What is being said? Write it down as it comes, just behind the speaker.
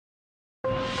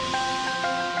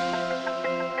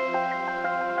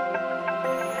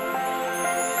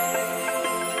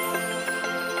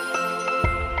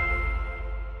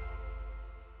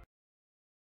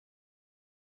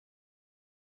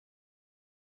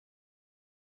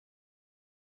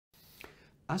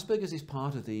Asperger's is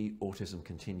part of the autism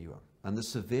continuum, and the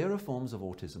severer forms of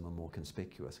autism are more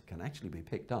conspicuous. It can actually be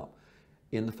picked up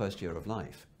in the first year of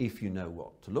life if you know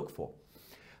what to look for.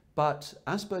 But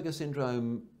Asperger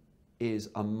syndrome is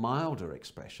a milder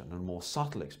expression and more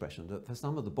subtle expression that for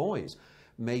some of the boys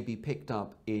may be picked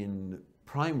up in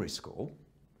primary school,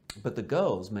 but the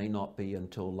girls may not be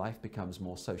until life becomes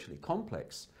more socially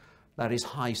complex. That is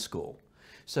high school.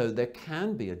 So there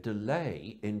can be a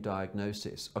delay in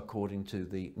diagnosis according to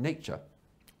the nature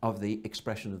of the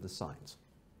expression of the signs.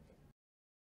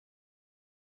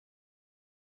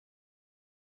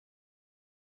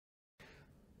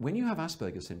 When you have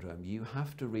Asperger syndrome, you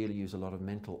have to really use a lot of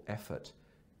mental effort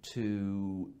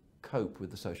to cope with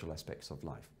the social aspects of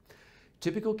life.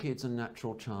 Typical kids are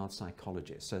natural child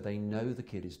psychologists, so they know the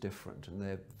kid is different and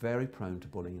they're very prone to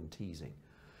bullying and teasing,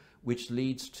 which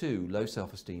leads to low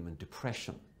self-esteem and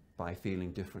depression by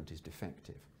feeling different is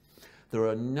defective. There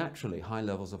are naturally high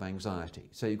levels of anxiety.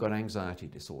 So you've got anxiety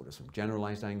disorders, from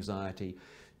generalized anxiety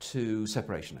to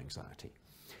separation anxiety.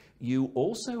 You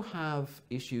also have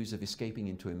issues of escaping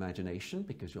into imagination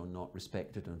because you're not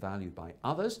respected and valued by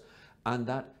others, and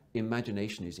that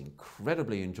imagination is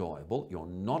incredibly enjoyable. You're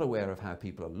not aware of how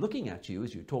people are looking at you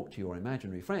as you talk to your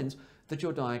imaginary friends, that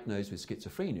you're diagnosed with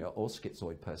schizophrenia or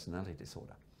schizoid personality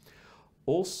disorder.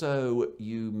 Also,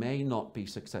 you may not be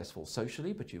successful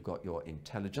socially, but you've got your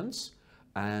intelligence,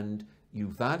 and you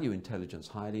value intelligence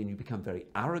highly, and you become very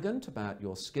arrogant about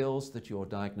your skills, that you're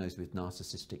diagnosed with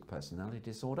narcissistic personality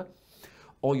disorder.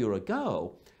 Or you're a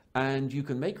girl and you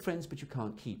can make friends but you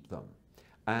can't keep them.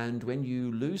 And when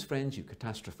you lose friends, you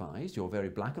catastrophize. You're very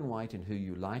black and white in who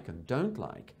you like and don't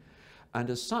like. And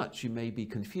as such, you may be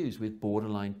confused with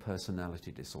borderline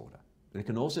personality disorder. There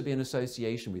can also be an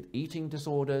association with eating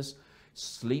disorders,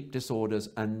 sleep disorders,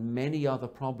 and many other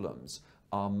problems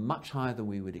are much higher than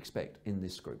we would expect in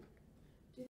this group.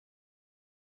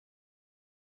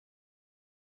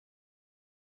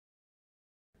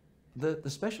 The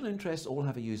special interests all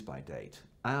have a use-by date,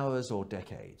 hours or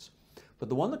decades. But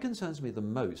the one that concerns me the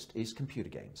most is computer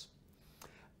games.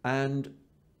 And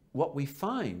what we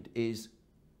find is,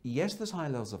 yes, there's high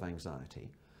levels of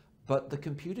anxiety, but the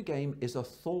computer game is a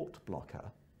thought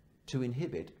blocker to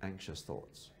inhibit anxious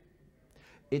thoughts.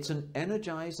 It's an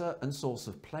energizer and source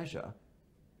of pleasure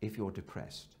if you're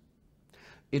depressed.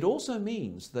 It also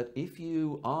means that if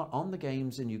you are on the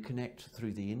games and you connect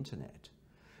through the internet,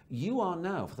 you are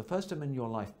now, for the first time in your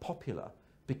life, popular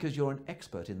because you're an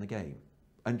expert in the game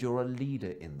and you're a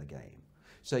leader in the game.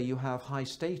 So you have high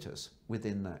status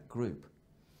within that group.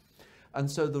 And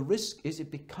so the risk is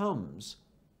it becomes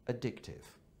addictive,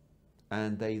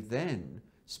 and they then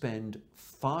spend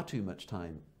far too much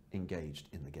time engaged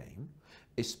in the game,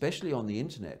 especially on the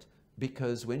internet,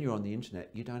 because when you're on the internet,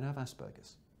 you don't have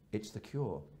Asperger's. It's the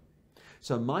cure.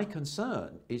 So my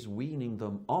concern is weaning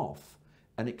them off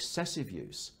an excessive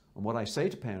use. And what I say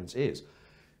to parents is,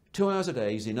 2 hours a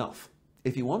day is enough.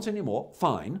 If he wants any more,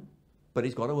 fine, but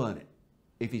he's got to earn it.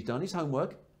 If he's done his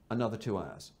homework, another 2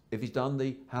 hours. If he's done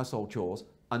the household chores,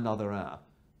 another hour.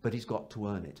 But he's got to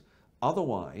earn it.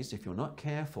 Otherwise, if you're not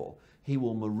careful, he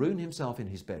will maroon himself in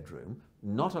his bedroom,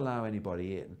 not allow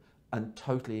anybody in, and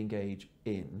totally engage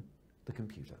in the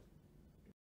computer.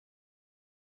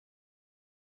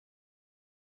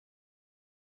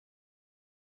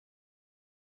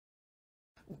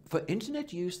 For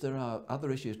internet use, there are other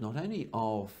issues, not only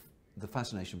of the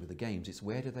fascination with the games, it's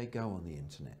where do they go on the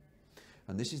internet.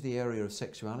 And this is the area of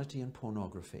sexuality and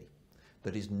pornography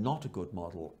that is not a good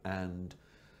model and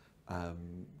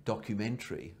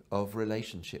documentary of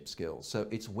relationship skills. So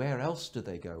it's where else do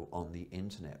they go on the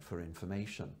internet for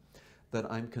information that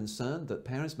I'm concerned that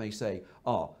parents may say,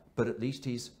 oh, but at least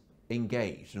he's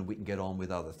engaged and we can get on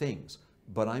with other things.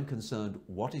 But I'm concerned,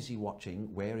 what is he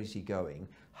watching? Where is he going?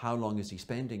 How long is he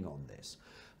spending on this?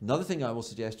 Another thing I will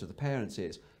suggest to the parents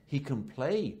is he can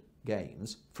play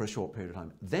games for a short period of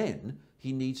time. Then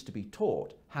he needs to be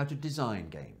taught how to design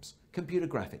games. Computer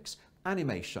graphics,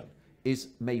 animation is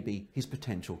maybe his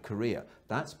potential career.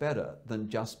 That's better than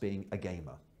just being a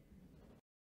gamer.